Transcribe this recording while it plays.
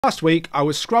Last week I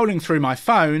was scrolling through my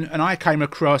phone and I came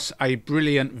across a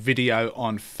brilliant video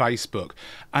on Facebook,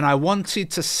 and I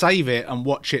wanted to save it and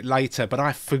watch it later, but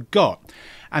I forgot.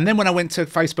 And then when I went to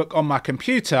Facebook on my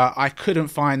computer, I couldn't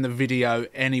find the video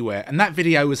anywhere, and that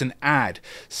video was an ad,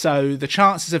 so the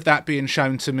chances of that being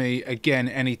shown to me again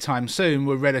anytime soon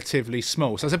were relatively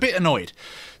small, so I was a bit annoyed.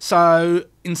 So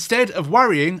instead of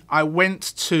worrying, I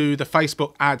went to the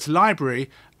Facebook ads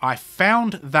library. I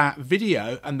found that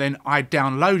video and then I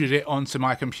downloaded it onto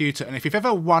my computer. And if you've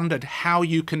ever wondered how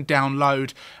you can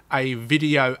download a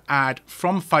video ad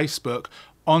from Facebook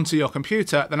onto your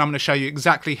computer, then I'm going to show you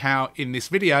exactly how in this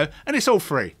video, and it's all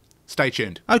free. Stay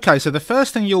tuned. Okay, so the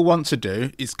first thing you'll want to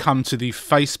do is come to the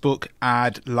Facebook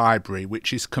ad library,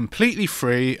 which is completely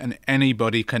free and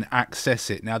anybody can access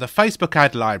it. Now, the Facebook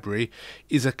ad library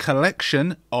is a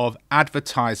collection of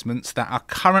advertisements that are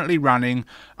currently running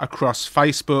across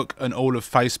Facebook and all of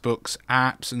Facebook's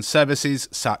apps and services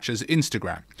such as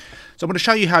Instagram. So I'm going to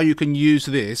show you how you can use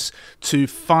this to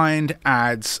find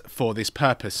ads for this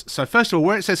purpose. So first of all,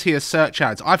 where it says here search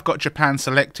ads, I've got Japan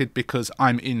selected because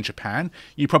I'm in Japan.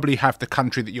 You probably have the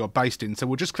country that you're based in. So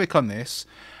we'll just click on this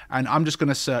and I'm just going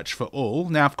to search for all.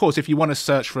 Now, of course, if you want to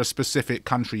search for a specific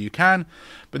country, you can,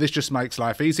 but this just makes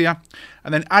life easier.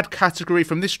 And then add category,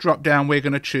 from this drop down, we're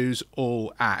going to choose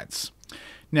all ads.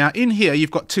 Now in here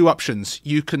you've got two options.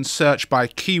 You can search by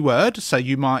keyword, so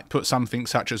you might put something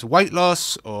such as weight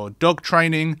loss or dog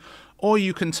training, or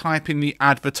you can type in the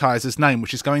advertiser's name,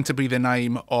 which is going to be the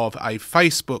name of a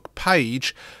Facebook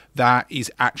page that is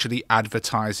actually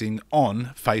advertising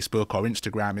on Facebook or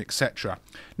Instagram, etc.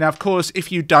 Now, of course,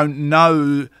 if you don't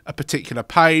know a particular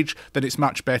page, then it's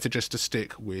much better just to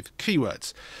stick with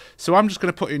keywords. So I'm just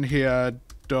going to put in here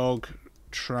dog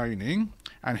training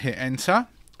and hit enter.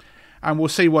 And we'll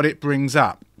see what it brings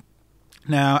up.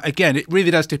 Now, again, it really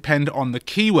does depend on the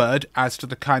keyword as to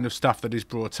the kind of stuff that is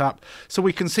brought up. So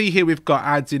we can see here we've got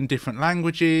ads in different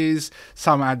languages.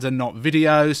 Some ads are not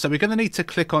videos. So we're going to need to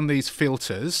click on these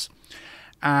filters.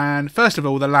 And first of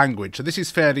all, the language. So this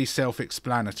is fairly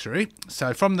self-explanatory.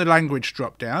 So from the language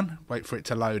drop down, wait for it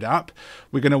to load up,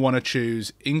 we're going to want to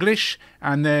choose English.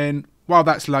 And then while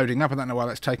that's loading up, I don't know why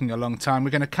that's taking a long time,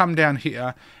 we're going to come down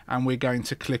here and we're going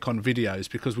to click on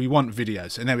videos because we want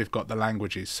videos. And now we've got the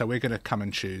languages. So we're going to come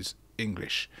and choose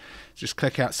English. Just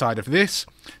click outside of this.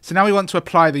 So now we want to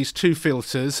apply these two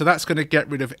filters. So that's going to get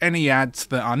rid of any ads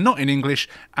that are not in English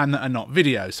and that are not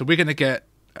video. So we're going to get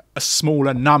a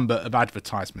smaller number of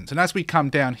advertisements. And as we come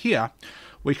down here,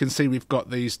 we can see we've got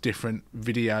these different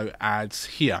video ads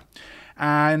here.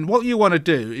 And what you want to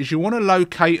do is you want to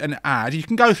locate an ad. You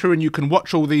can go through and you can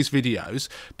watch all these videos,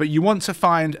 but you want to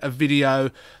find a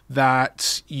video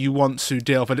that you want to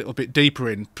delve a little bit deeper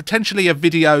in. Potentially a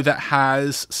video that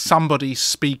has somebody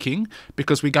speaking,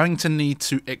 because we're going to need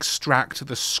to extract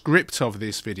the script of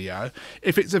this video.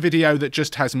 If it's a video that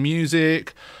just has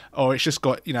music or it's just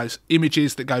got,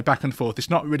 images that go back and forth, it's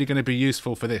not really going to be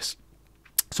useful for this.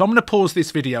 So I'm going to pause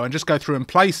this video and just go through and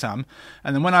play some,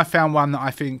 and then when I found one that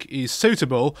I think is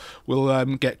suitable, we'll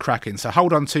get cracking. So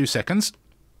hold on 2 seconds.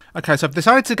 Okay, so I've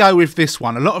decided to go with this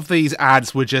one. A lot of these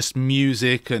ads were just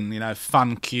music and,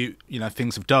 fun, cute,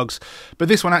 things of dogs. But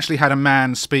this one actually had a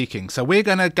man speaking. So we're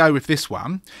going to go with this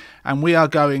one, and we are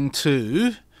going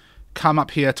to come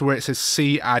up here to where it says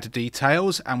see ad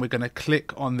details, and we're going to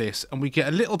click on this, and we get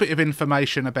a little bit of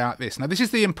information about this. Now, this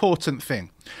is the important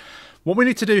thing. What we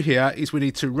need to do here is we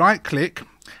need to right click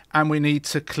and we need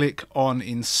to click on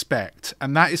inspect,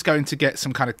 and that is going to get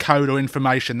some kind of code or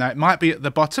information. Now it might be at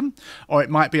the bottom or it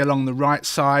might be along the right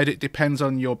side. It depends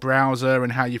on your browser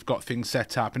and how you've got things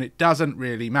set up, and it doesn't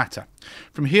really matter.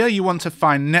 From here you want to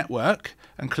find network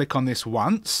and click on this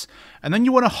once, and then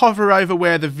you want to hover over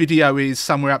where the video is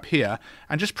somewhere up here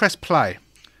and just press play.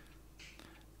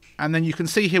 And then you can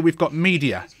see here we've got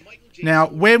media. Now,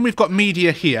 when we've got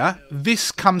media here,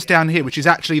 this comes down here, which is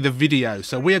actually the video.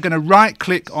 So we are going to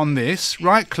right-click on this,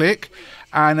 right-click,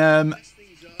 and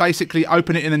basically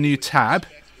open it in a new tab.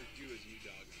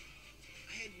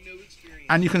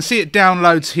 And you can see it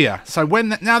downloads here. So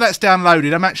now that's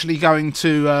downloaded, I'm actually going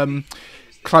to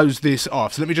close this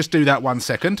off. So let me just do that 1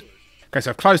 second. Okay,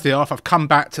 so I've closed it off, I've come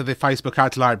back to the Facebook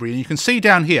ads library, and you can see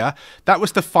down here, that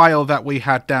was the file that we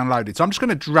had downloaded. So I'm just going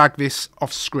to drag this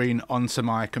off screen onto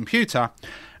my computer,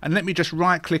 and let me just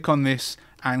right click on this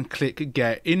and click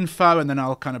get info, and then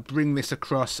I'll kind of bring this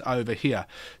across over here.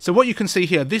 So what you can see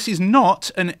here, this is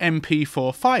not an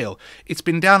MP4 file. It's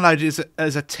been downloaded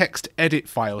as a text edit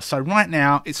file. So right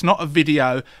now it's not a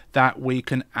video that we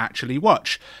can actually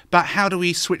watch. But how do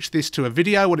we switch this to a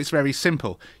video? Well, it's very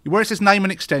simple. Where it says name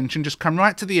and extension, just come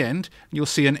right to the end and you'll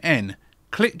see an N.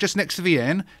 click just next to the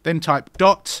N, then type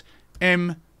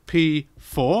 .mp4,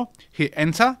 hit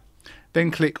enter,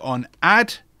 then click on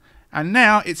add, and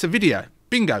now it's a video.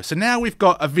 Bingo. So now we've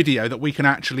got a video that we can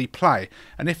actually play.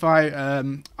 And if I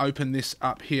open this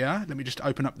up here, let me just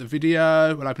open up the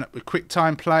video. We'll open up the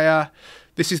QuickTime player.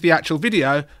 This is the actual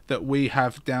video that we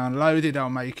have downloaded. I'll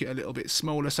make it a little bit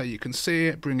smaller so you can see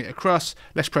it. Bring it across.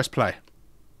 Let's press play.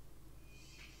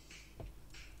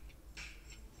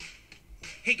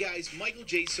 Hey guys, Michael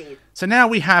J. Sword. So now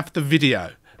we have the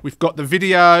video. We've got the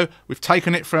video, we've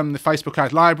taken it from the Facebook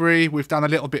ad library, we've done a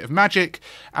little bit of magic,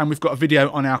 and we've got a video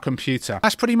on our computer.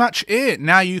 That's pretty much it.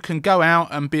 Now you can go out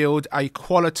and build a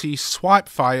quality swipe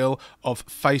file of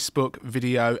Facebook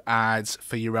video ads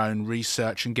for your own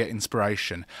research and get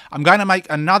inspiration. I'm going to make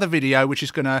another video which is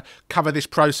going to cover this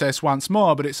process once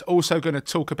more, but it's also going to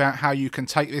talk about how you can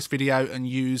take this video and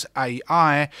use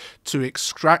AI to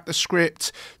extract the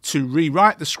script, to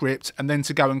rewrite the script, and then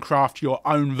to go and craft your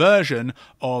own version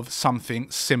of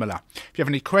something similar. If you have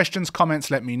any questions,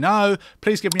 comments, let me know.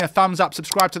 Please give me a thumbs up,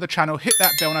 subscribe to the channel, hit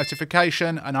that bell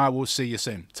notification, and I will see you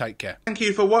soon. Take care. Thank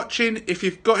you for watching. If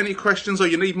you've got any questions or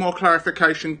you need more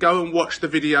clarification, go and watch the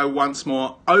video once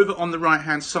more. Over on the right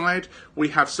hand side, we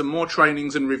have some more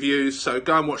trainings and reviews, so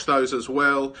go and watch those as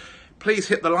well. Please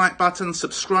hit the like button,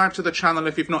 subscribe to the channel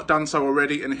if you've not done so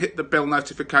already, and hit the bell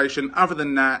notification. Other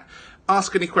than that,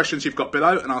 ask any questions you've got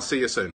below, and I'll see you soon.